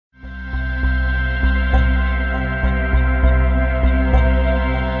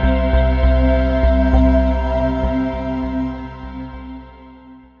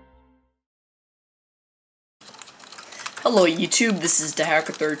Hello YouTube, this is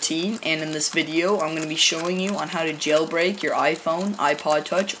TheHacker13, and in this video I'm going to be showing you on how to jailbreak your iPhone, iPod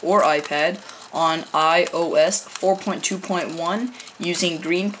Touch, or iPad on iOS 4.2.1 using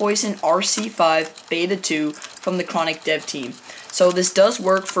GreenPois0n RC5 Beta 2 from the Chronic Dev team. So this does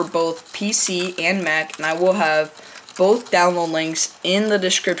work for both PC and Mac, and I will have both download links in the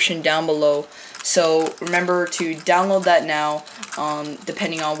description down below. So remember to download that now,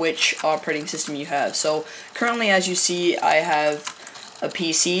 depending on which operating system you have. So currently, as you see, I have a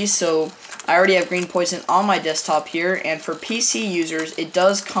PC, so I already have GreenPois0n on my desktop here, and for PC users it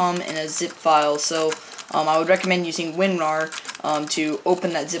does come in a zip file, so I would recommend using WinRAR to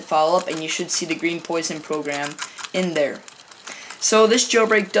open that zip file up, and you should see the GreenPois0n program in there. So this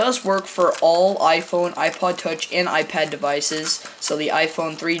jailbreak does work for all iPhone, iPod Touch, and iPad devices. So the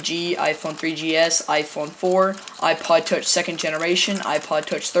iPhone 3G, iPhone 3GS, iPhone 4, iPod Touch 2nd generation, iPod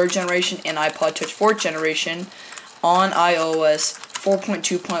Touch 3rd generation, and iPod Touch 4th generation on iOS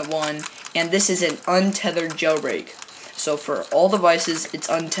 4.2.1, and this is an untethered jailbreak. So for all devices, it's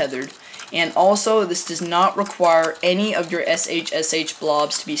untethered. And also, this does not require any of your SHSH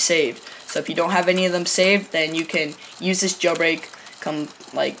Blobs to be saved. So if you don't have any of them saved, then you can use this jailbreak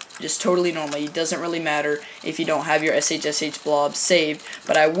just totally normally. It doesn't really matter if you don't have your SHSH Blobs saved,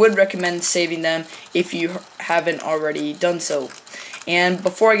 but I would recommend saving them if you haven't already done so. And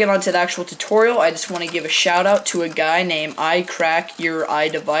before I get on to the actual tutorial, I just want to give a shout out to a guy named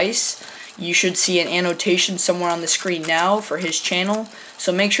iCrackUriDevice. You should see an annotation somewhere on the screen now for his channel,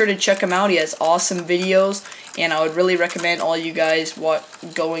 so make sure to check him out. He has awesome videos, and I would really recommend all you guys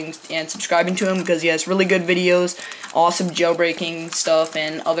going and subscribing to him, because he has really good videos, awesome jailbreaking stuff,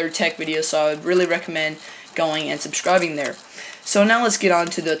 and other tech videos, so I would really recommend going and subscribing there. So now let's get on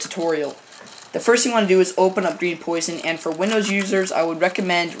to the tutorial. The first thing you want to do is open up GreenPois0n, and for Windows users, I would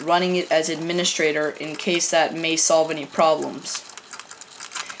recommend running it as administrator in case that may solve any problems.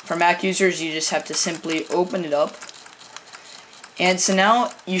 For Mac users, you just have to simply open it up. And so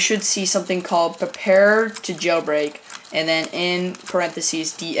now you should see something called prepare to jailbreak, and then in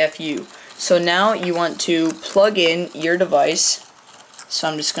parentheses DFU. So now you want to plug in your device. So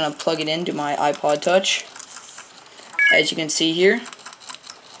I'm just going to plug it into my iPod Touch, as you can see here.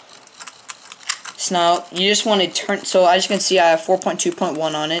 So now you just want to turn, so as you can see I have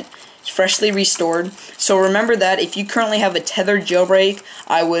 4.2.1 on it. It's freshly restored. So remember that if you currently have a tethered jailbreak,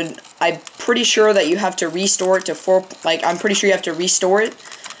 I'm pretty sure that you have to restore it to I'm pretty sure you have to restore it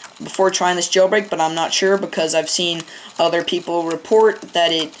before trying this jailbreak, but I'm not sure because I've seen other people report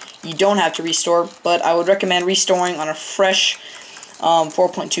that you don't have to restore, but I would recommend restoring on a fresh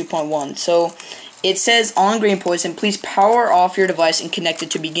 4.2.1. So it says on GreenPois0n, please power off your device and connect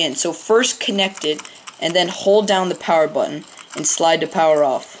it to begin. So first connect it, and then hold down the power button and slide to power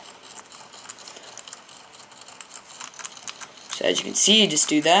off. So as you can see, you just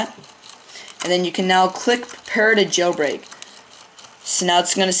do that. And then you can now click prepare to jailbreak. So now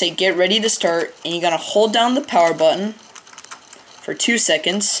it's going to say get ready to start, and you're going to hold down the power button for 2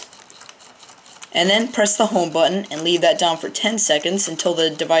 seconds, and then press the home button and leave that down for 10 seconds until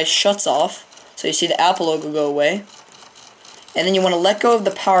the device shuts off. So you see the Apple logo go away. And then you want to let go of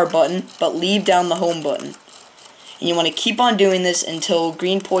the power button, but leave down the home button. And you want to keep on doing this until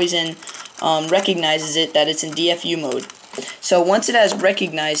GreenPois0n recognizes it that it's in DFU mode. So once it has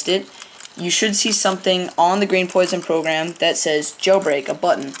recognized it, you should see something on the GreenPois0n program that says jailbreak, a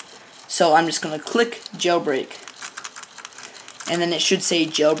button. So I'm just going to click jailbreak, and then it should say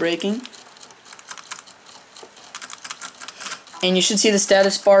jailbreaking, and you should see the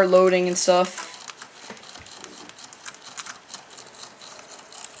status bar loading and stuff.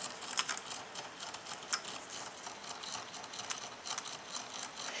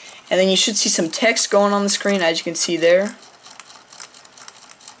 And then you should see some text going on the screen, as you can see there.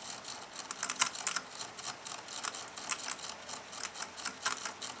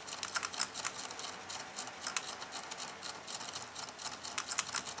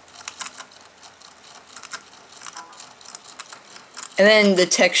 And then the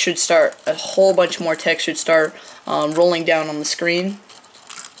text should start, a whole bunch more text should start rolling down on the screen.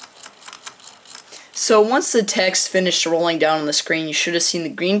 So once the text finished rolling down on the screen, you should have seen the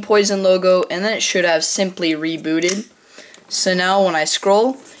GreenPois0n logo, and then it should have simply rebooted. So now when I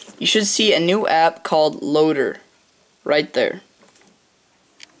scroll, you should see a new app called Loader right there.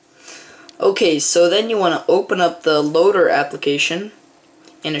 Okay, so then you want to open up the Loader application,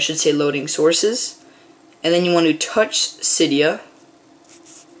 and it should say loading sources, and then you want to touch Cydia,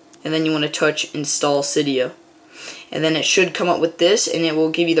 and then you want to touch install Cydia. And then it should come up with this, and it will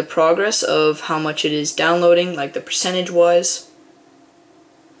give you the progress of how much it is downloading, like the percentage wise.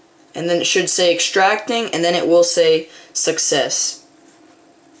 and then it should say extracting, and then it will say success.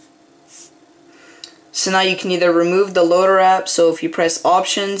 So now you can either remove the loader app. So if you press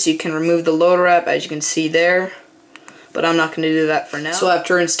options, you can remove the loader app, as you can see there, but I'm not going to do that for now. So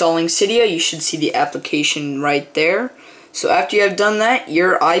after installing Cydia, you should see the application right there. So after you have done that,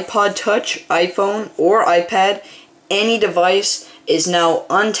 your iPod Touch, iPhone, or iPad, any device is now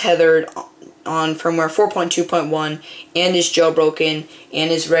untethered on firmware 4.2.1 and is jailbroken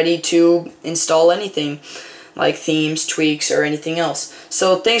and is ready to install anything like themes, tweaks, or anything else.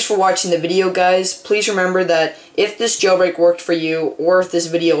 So thanks for watching the video, guys. Please remember that if this jailbreak worked for you, or if this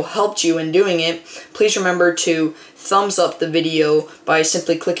video helped you in doing it, please remember to thumbs up the video by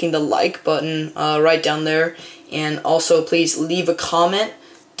simply clicking the like button right down there, and also please leave a comment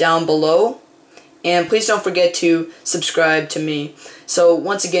down below, and please don't forget to subscribe to me. So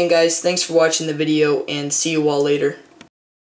once again, guys, thanks for watching the video, and see you all later.